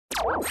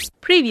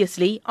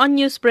Previously on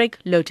Newsbreak,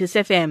 Lotus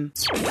FM.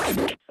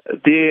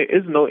 There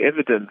is no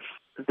evidence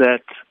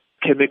that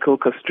chemical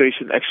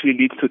castration actually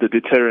leads to the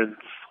deterrence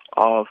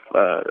of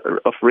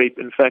rape.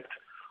 In fact,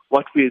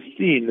 what we have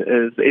seen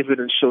is the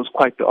evidence shows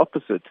quite the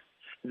opposite,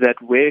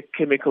 that where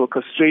chemical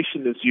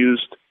castration is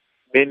used,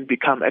 men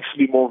become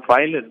actually more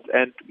violent,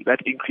 and that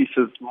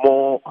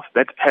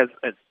has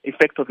an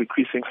effect of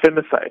increasing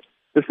femicide.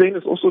 The same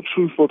is also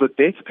true for the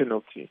death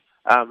penalty.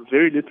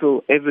 Very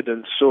little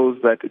evidence shows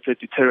that it's a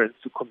deterrent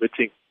to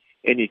committing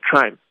any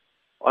crime.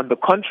 On the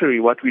contrary,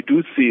 what we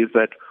do see is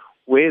that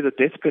where the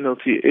death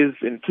penalty is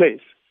in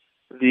place,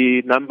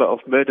 the number of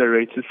murder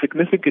rates is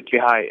significantly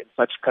high in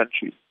such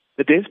countries.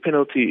 The death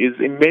penalty is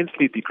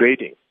immensely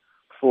degrading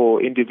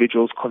for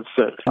individuals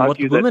concerned. And what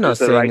the women are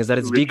saying is that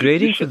it's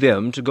degrading for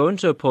them to go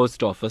into a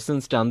post office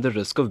and stand the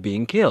risk of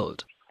being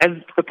killed.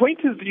 And the point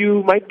is,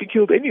 you might be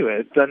killed anywhere.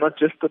 It's not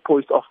just the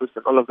post office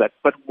and all of that.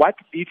 But what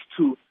leads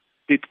to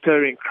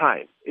deterring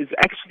crime is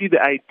actually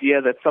the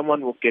idea that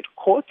someone will get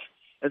caught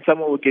and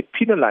someone will get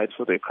penalized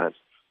for their crimes.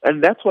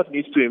 And that's what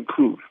needs to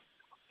improve.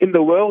 In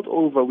the world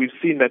over, we've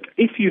seen that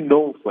if you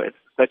know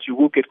that you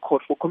will get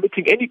caught for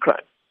committing any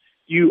crime,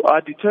 you are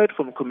deterred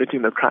from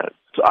committing the crime.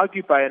 To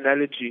argue by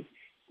analogy,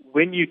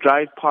 when you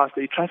drive past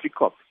a traffic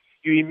cop,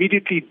 you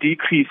immediately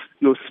decrease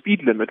your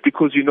speed limit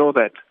because you know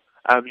that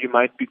you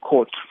might be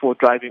caught for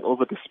driving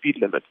over the speed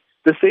limit.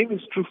 The same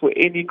is true for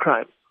any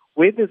crime.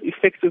 Where there's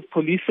effective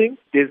policing,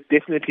 there's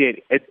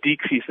definitely a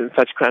decrease in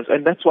such crimes,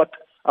 and that's what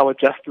our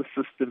justice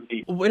system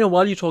needs.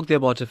 While you talk there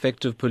about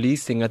effective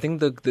policing, I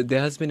think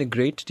there has been a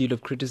great deal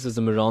of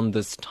criticism around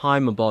this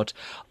time about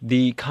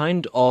the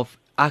kind of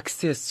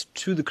access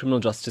to the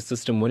criminal justice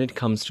system when it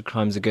comes to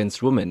crimes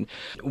against women.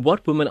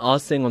 What women are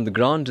saying on the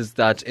ground is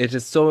that it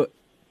is so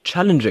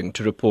challenging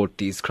to report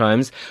these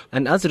crimes,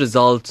 and as a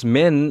result,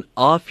 men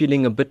are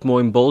feeling a bit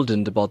more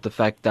emboldened about the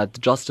fact that the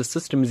justice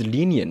system is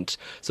lenient,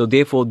 so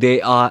therefore they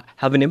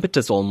have an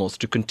impetus almost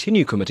to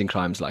continue committing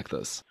crimes like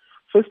this.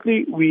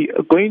 Firstly, we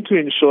are going to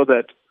ensure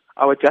that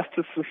our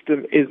justice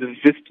system is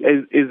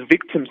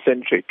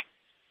victim-centric.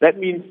 That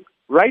means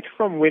right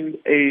from when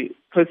a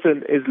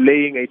person is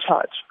laying a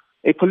charge,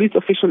 a police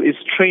official is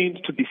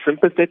trained to be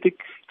sympathetic,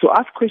 to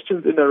ask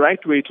questions in the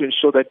right way to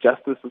ensure that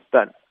justice is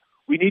done.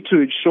 We need to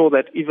ensure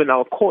that even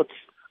our courts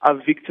are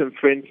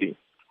victim-friendly.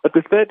 But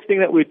the third thing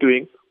that we're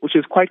doing, which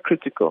is quite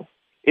critical,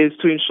 is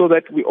to ensure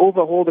that we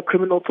overhaul the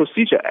Criminal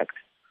Procedure Act.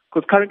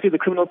 Because currently the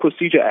Criminal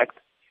Procedure Act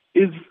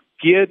is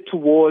geared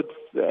towards,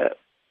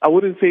 I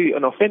wouldn't say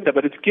an offender,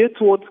 but it's geared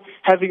towards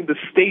having the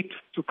state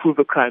to prove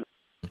a crime.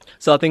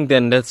 So I think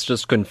then let's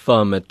just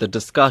confirm it. The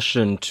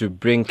discussion to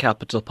bring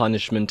capital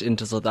punishment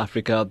into South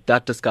Africa,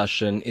 that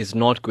discussion is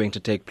not going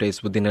to take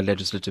place within a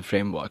legislative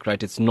framework,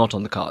 right? It's not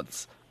on the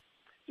cards.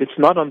 It's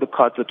not on the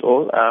cards at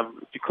all,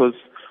 because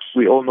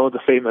we all know the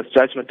famous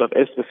judgment of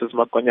S versus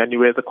Makonyane,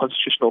 where the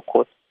Constitutional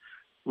Court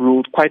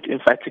ruled quite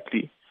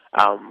emphatically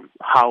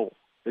how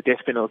the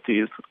death penalty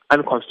is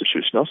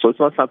unconstitutional. So it's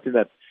not something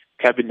that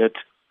Cabinet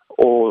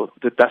or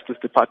the Justice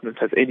Department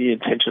has any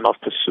intention of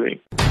pursuing.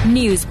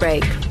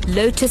 Newsbreak,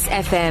 Lotus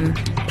FM,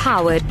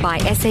 powered by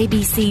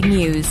SABC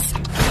News.